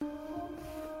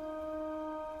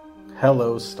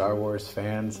Hello, Star Wars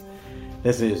fans.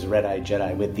 This is Red Eye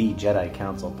Jedi with the Jedi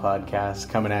Council podcast,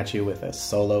 coming at you with a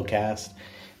solo cast.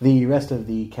 The rest of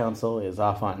the council is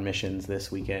off on missions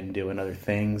this weekend doing other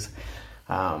things,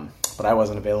 but I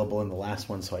wasn't available in the last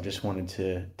one, so I just wanted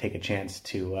to take a chance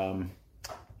to,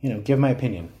 give my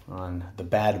opinion on The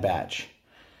Bad Batch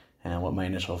and what my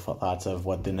initial thoughts of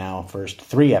what the now first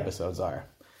 3 episodes are.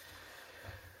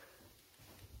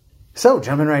 So,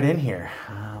 jumping right in here,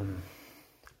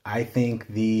 I think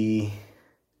the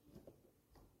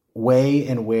way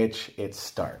in which it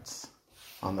starts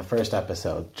on the first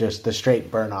episode, just the straight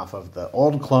burn off of the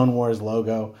old Clone Wars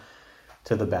logo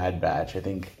to the Bad Batch, I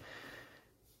think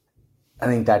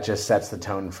that just sets the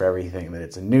tone for everything, that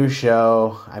it's a new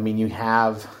show. I mean, you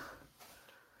have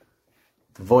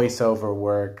the voiceover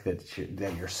work that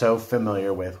you're so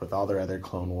familiar with all their other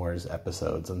Clone Wars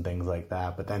episodes and things like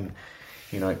that, but then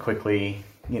it quickly,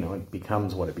 it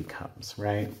becomes what it becomes,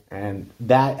 right? And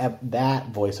that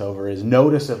voiceover is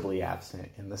noticeably absent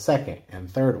in the second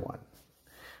and third one,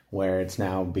 where it's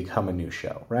now become a new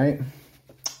show, right?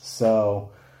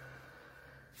 So,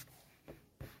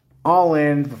 all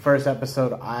in, the first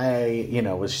episode, I,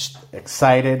 was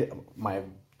excited. My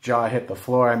jaw hit the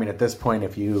floor. I mean, at this point,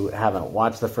 if you haven't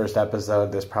watched the first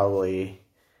episode, this probably,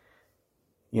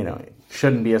 it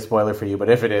shouldn't be a spoiler for you, but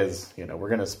if it is, we're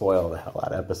going to spoil the hell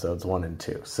out of episodes 1 and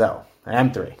 2. So,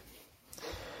 and 3.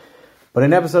 But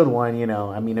in episode 1,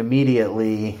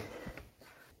 immediately,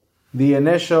 the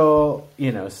initial,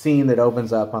 scene that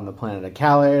opens up on the planet of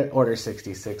Kaller, Order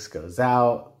 66 goes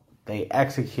out, they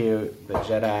execute the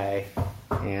Jedi,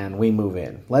 and we move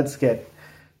in. Let's get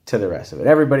to the rest of it.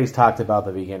 Everybody's talked about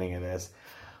the beginning of this.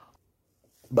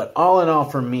 But all in all,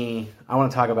 for me, I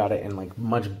want to talk about it in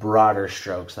much broader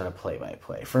strokes than a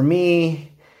play-by-play. For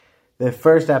me, the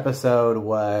first episode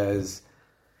was,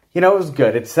 it was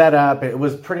good. It set up. It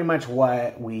was pretty much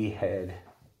what we had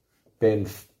been,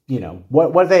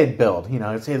 what they had built.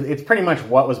 It's pretty much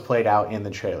what was played out in the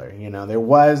trailer. There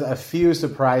was a few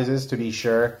surprises, to be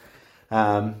sure.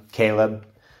 Caleb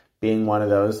being one of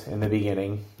those in the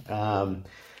beginning. And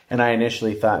I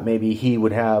initially thought maybe he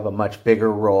would have a much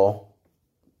bigger role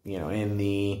in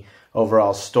the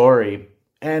overall story.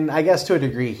 And I guess to a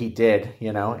degree he did,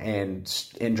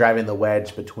 and in driving the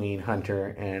wedge between Hunter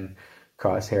and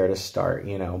Crosshair to start,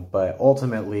 but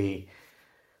ultimately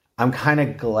I'm kind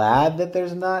of glad that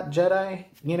there's not Jedi,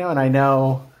 and I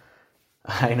know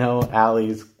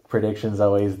Allie's prediction's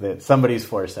always that somebody's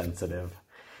Force sensitive.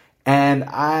 And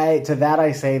I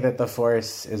say that the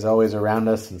Force is always around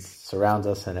us and surrounds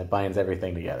us and it binds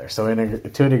everything together. So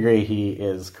to a degree he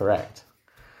is correct.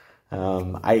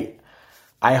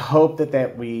 I hope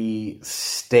that we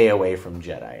stay away from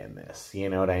Jedi in this. You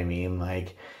know what I mean?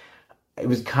 It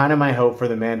was kind of my hope for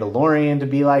The Mandalorian to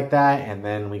be like that, and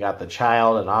then we got The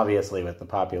Child, and obviously with the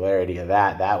popularity of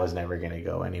that was never going to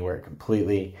go anywhere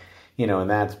completely. And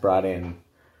that's brought in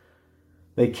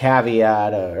the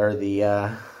caveat, or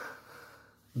the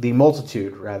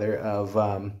multitude, rather,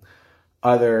 of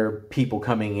other people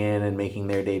coming in and making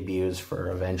their debuts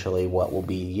for eventually what will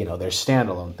be, their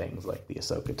standalone things like the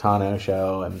Ahsoka Tano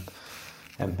show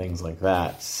and things like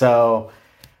that. So,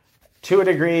 to a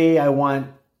degree, I want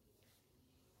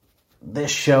this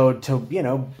show to,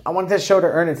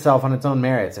 earn itself on its own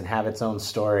merits and have its own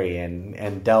story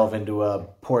and delve into a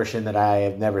portion that I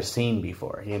have never seen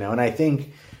before, and I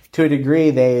think to a degree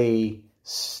they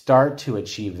start to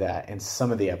achieve that in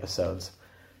some of the episodes.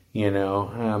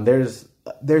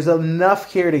 There's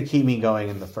enough here to keep me going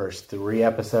in the first 3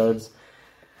 episodes.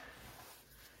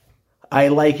 I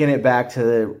liken it back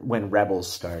to when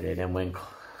Rebels started and when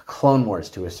Clone Wars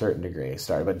to a certain degree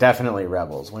started, but definitely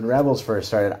Rebels. When Rebels first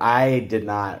started,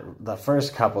 the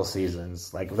first couple seasons,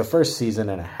 the first season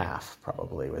and a half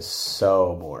probably was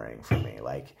so boring for me.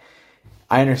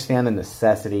 I understand the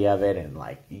necessity of it, and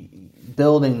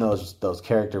building those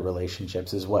character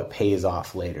relationships is what pays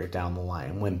off later down the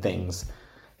line when things,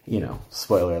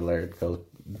 spoiler alert,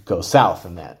 go south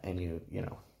in that, and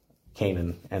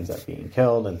Kanan ends up being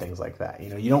killed and things like that.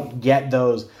 You don't get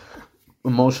those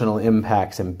emotional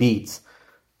impacts and beats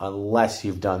unless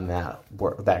you've done that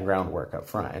groundwork up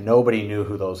front, and nobody knew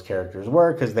who those characters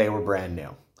were because they were brand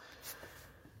new.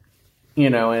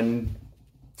 And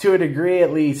to a degree,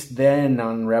 at least then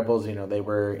on Rebels, they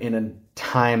were in a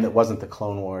time that wasn't the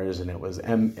Clone Wars and it was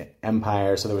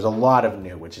Empire. So there was a lot of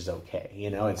new, which is okay.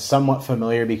 It's somewhat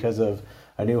familiar because of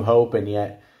A New Hope and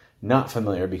yet not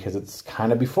familiar because it's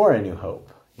kind of before A New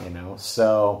Hope,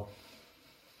 So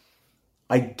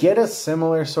I get a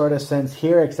similar sort of sense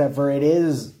here, except for it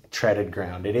is treaded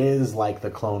ground. It is like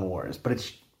the Clone Wars, but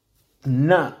it's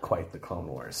not quite the Clone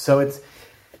Wars. So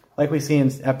like we see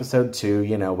in episode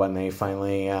 2, when they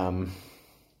finally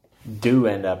do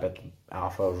end up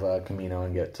off of Kamino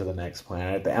and get to the next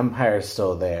planet, the Empire's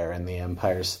still there, and the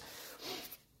Empire's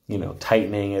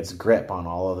tightening its grip on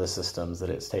all of the systems that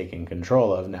it's taking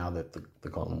control of now that the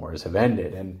Clone Wars have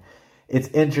ended. And it's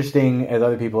interesting, as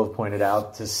other people have pointed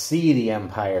out, to see the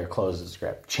Empire close its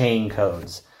grip. Chain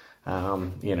codes,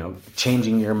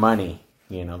 changing your money.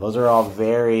 Those are all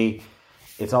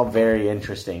it's all very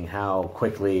interesting how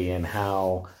quickly and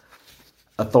how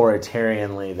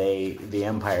authoritarianly the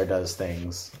Empire does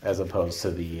things as opposed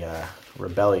to the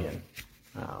rebellion.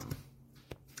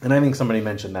 And I think somebody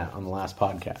mentioned that on the last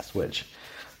podcast, which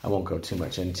I won't go too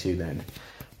much into then.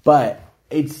 But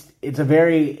it's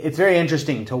very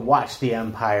interesting to watch the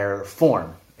Empire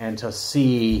form and to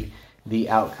see the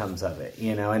outcomes of it,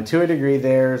 And to a degree,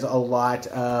 there's a lot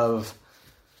of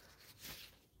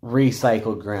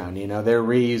recycled ground. They're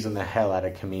reusing the hell out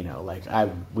of Kamino. Like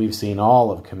we've seen all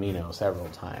of Kamino several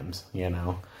times.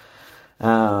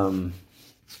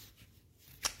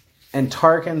 And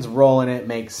Tarkin's role in it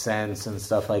makes sense and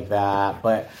stuff like that.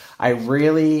 But I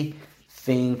really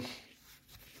think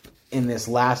in this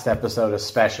last episode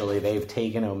especially, they've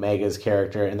taken Omega's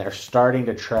character and they're starting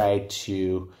to try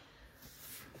to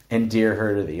endear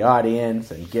her to the audience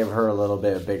and give her a little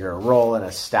bit bigger role and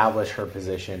establish her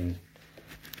position,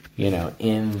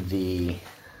 in the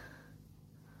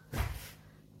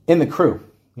crew,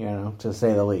 to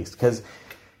say the least. Because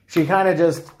she kind of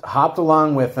just hopped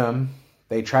along with them.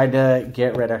 They tried to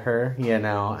get rid of her,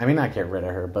 I mean, not get rid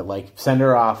of her, but send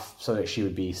her off so that she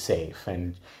would be safe.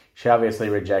 And she obviously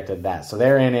rejected that. So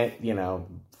they're in it,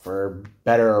 for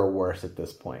better or worse at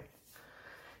this point.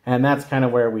 And that's kind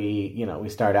of where we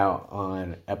start out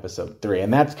on episode 3.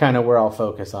 And that's kind of where I'll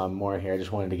focus on more here. I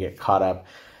just wanted to get caught up.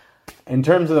 In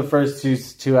terms of the first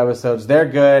two episodes, they're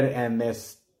good. And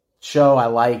this show, I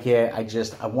like it. I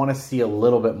want to see a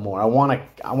little bit more. I want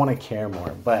to care more.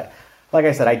 But like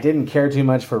I said, I didn't care too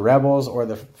much for Rebels or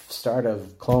the start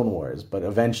of Clone Wars, but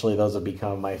eventually those have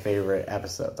become my favorite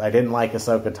episodes. I didn't like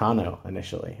Ahsoka Tano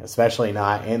initially, especially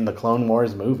not in the Clone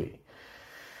Wars movie.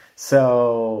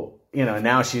 So,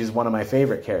 now she's one of my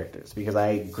favorite characters because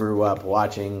I grew up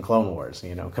watching Clone Wars,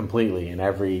 completely and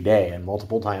every day and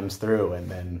multiple times through. And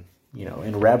then,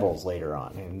 in Rebels later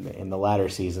on, in the latter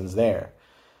seasons there.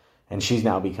 And she's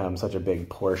now become such a big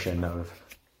portion of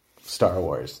Star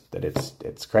Wars that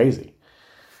it's crazy.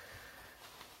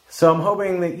 So I'm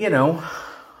hoping that,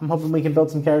 we can build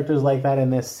some characters like that in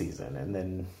this season and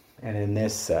in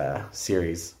this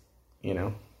series,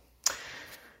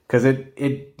 because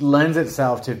it lends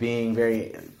itself to being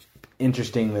very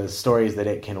interesting, the stories that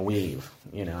it can weave.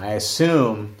 I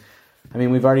assume,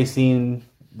 we've already seen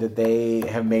that they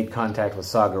have made contact with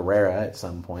Saw Gerrera at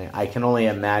some point. I can only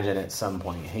imagine at some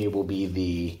point he will be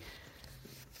the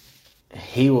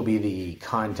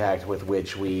contact with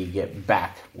which we get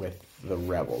back with the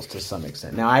Rebels to some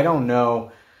extent. Now, I don't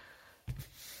know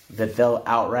that they'll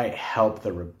outright help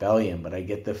the rebellion, but I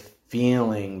get the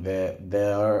feeling that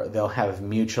they'll have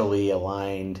mutually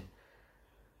aligned,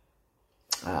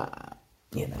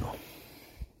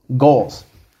 goals.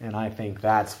 And I think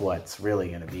that's what's really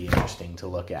going to be interesting to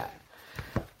look at.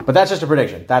 But that's just a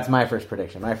prediction. That's my first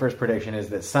prediction. My first prediction is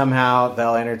that somehow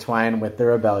they'll intertwine with the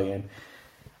rebellion.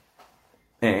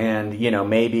 And,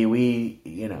 maybe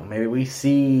we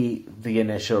see the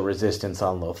initial resistance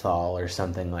on Lothal or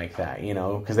something like that,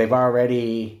 because they've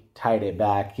already tied it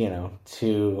back,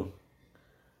 to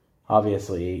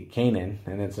obviously Kanan,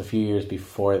 and it's a few years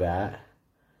before that.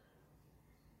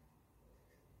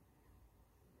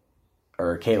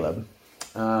 Or Caleb.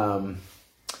 I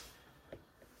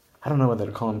don't know whether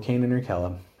to call him Kanan or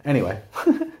Caleb. Anyway.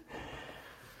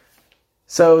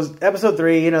 So episode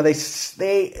 3,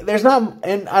 there's not,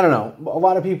 and I don't know, a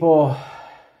lot of people,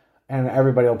 and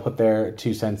everybody will put their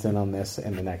 2 cents in on this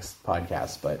in the next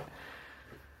podcast, but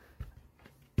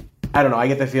I don't know, I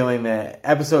get the feeling that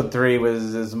episode 3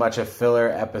 was as much a filler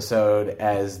episode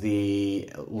as the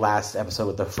last episode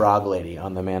with the Frog Lady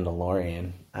on The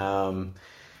Mandalorian.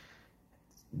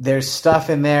 There's stuff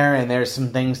in there, and there's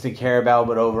some things to care about,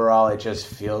 but overall it just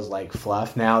feels like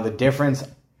fluff. Now, the difference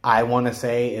I want to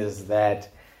say is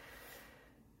that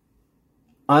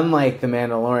unlike The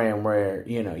Mandalorian where,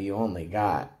 you only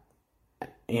got,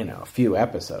 a few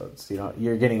episodes,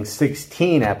 you're getting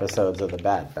 16 episodes of The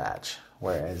Bad Batch,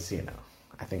 whereas,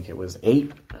 I think it was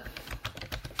 8.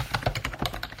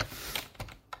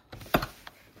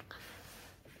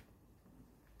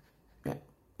 Yeah,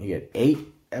 you get 8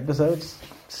 episodes,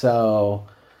 so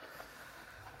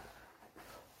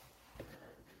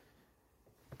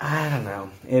I don't know.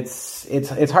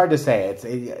 it's hard to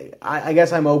say. I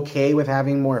guess I'm okay with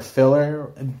having more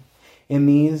filler in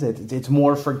these. It's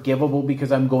more forgivable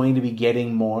because I'm going to be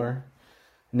getting more.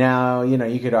 Now,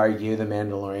 you could argue the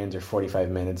Mandalorians are 45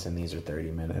 minutes and these are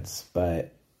 30 minutes,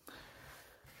 but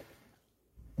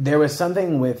there was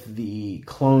something with the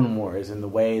Clone Wars and the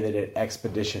way that it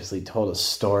expeditiously told a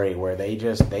story where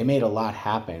they made a lot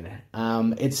happen.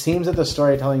 It seems that the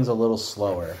storytelling's a little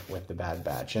slower with the Bad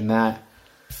Batch, and that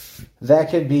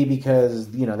could be because,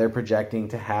 they're projecting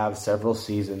to have several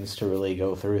seasons to really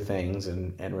go through things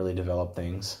and really develop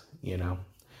things,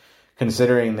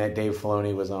 Considering that Dave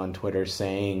Filoni was on Twitter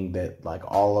saying that, like,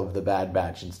 all of the Bad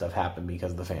Batch and stuff happened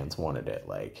because the fans wanted it,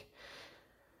 like...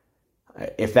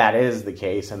 If that is the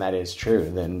case and that is true,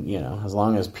 then, as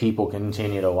long as people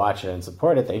continue to watch it and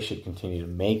support it, they should continue to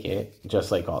make it,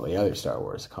 just like all the other Star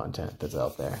Wars content that's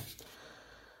out there.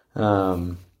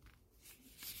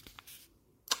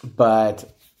 But,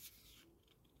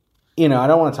 I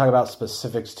don't want to talk about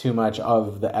specifics too much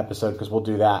of the episode because we'll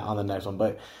do that on the next one.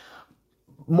 But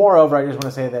moreover, I just want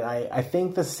to say that I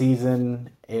think the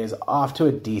season is off to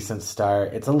a decent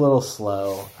start. It's a little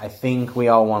slow. I think we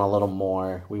all want a little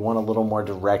more. We want a little more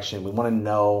direction. We want to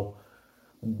know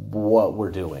what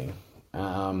we're doing.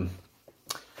 But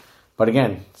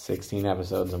again, 16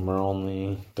 episodes and we're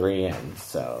only 3 in.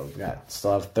 So we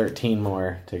still have 13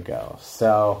 more to go.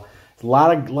 So it's a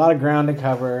lot of ground to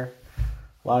cover.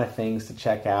 A lot of things to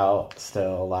check out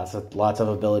still. Lots of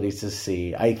abilities to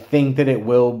see. I think that it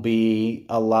will be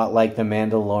a lot like The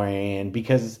Mandalorian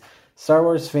because Star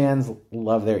Wars fans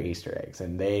love their Easter eggs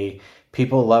and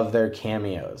people love their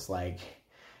cameos. Like,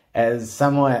 as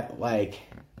somewhat like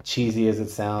cheesy as it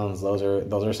sounds, those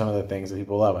are some of the things that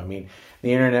people love. I mean,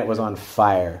 the internet was on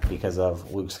fire because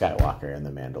of Luke Skywalker and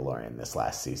The Mandalorian this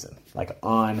last season. Like,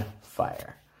 on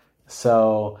fire.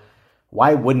 So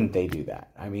why wouldn't they do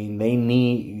that? I mean, they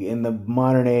need, in the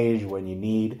modern age when you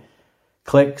need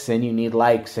clicks and you need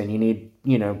likes and you need,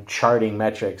 charting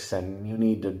metrics and you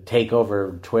need to take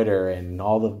over Twitter and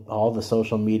all the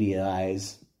social media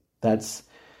eyes, that's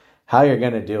how you're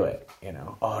going to do it.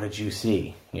 Oh, did you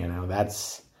see?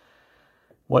 That's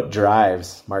what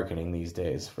drives marketing these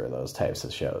days for those types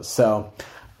of shows. So,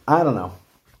 I don't know.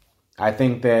 I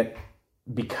think that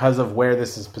because of where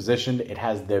this is positioned, it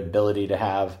has the ability to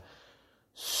have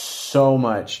so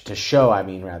much to show,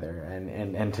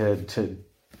 and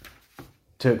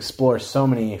to explore so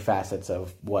many facets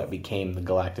of what became the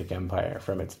Galactic Empire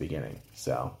from its beginning.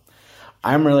 So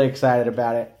I'm really excited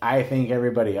about it. I think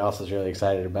everybody else is really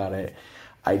excited about it.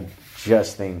 I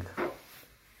just think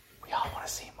we all want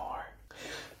to see more.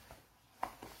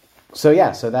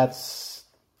 So that's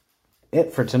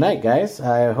it for tonight, guys.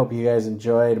 I hope you guys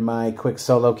enjoyed my quick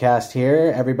solo cast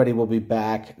here. Everybody will be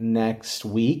back next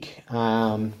week.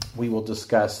 We will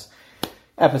discuss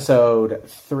episode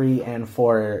 3 and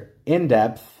 4 in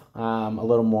depth, a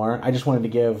little more. I just wanted to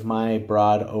give my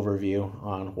broad overview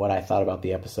on what I thought about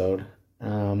the episode.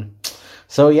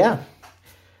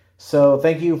 So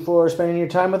thank you for spending your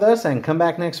time with us, and come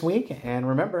back next week. And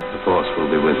remember, the Force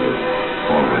will be with you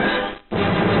always.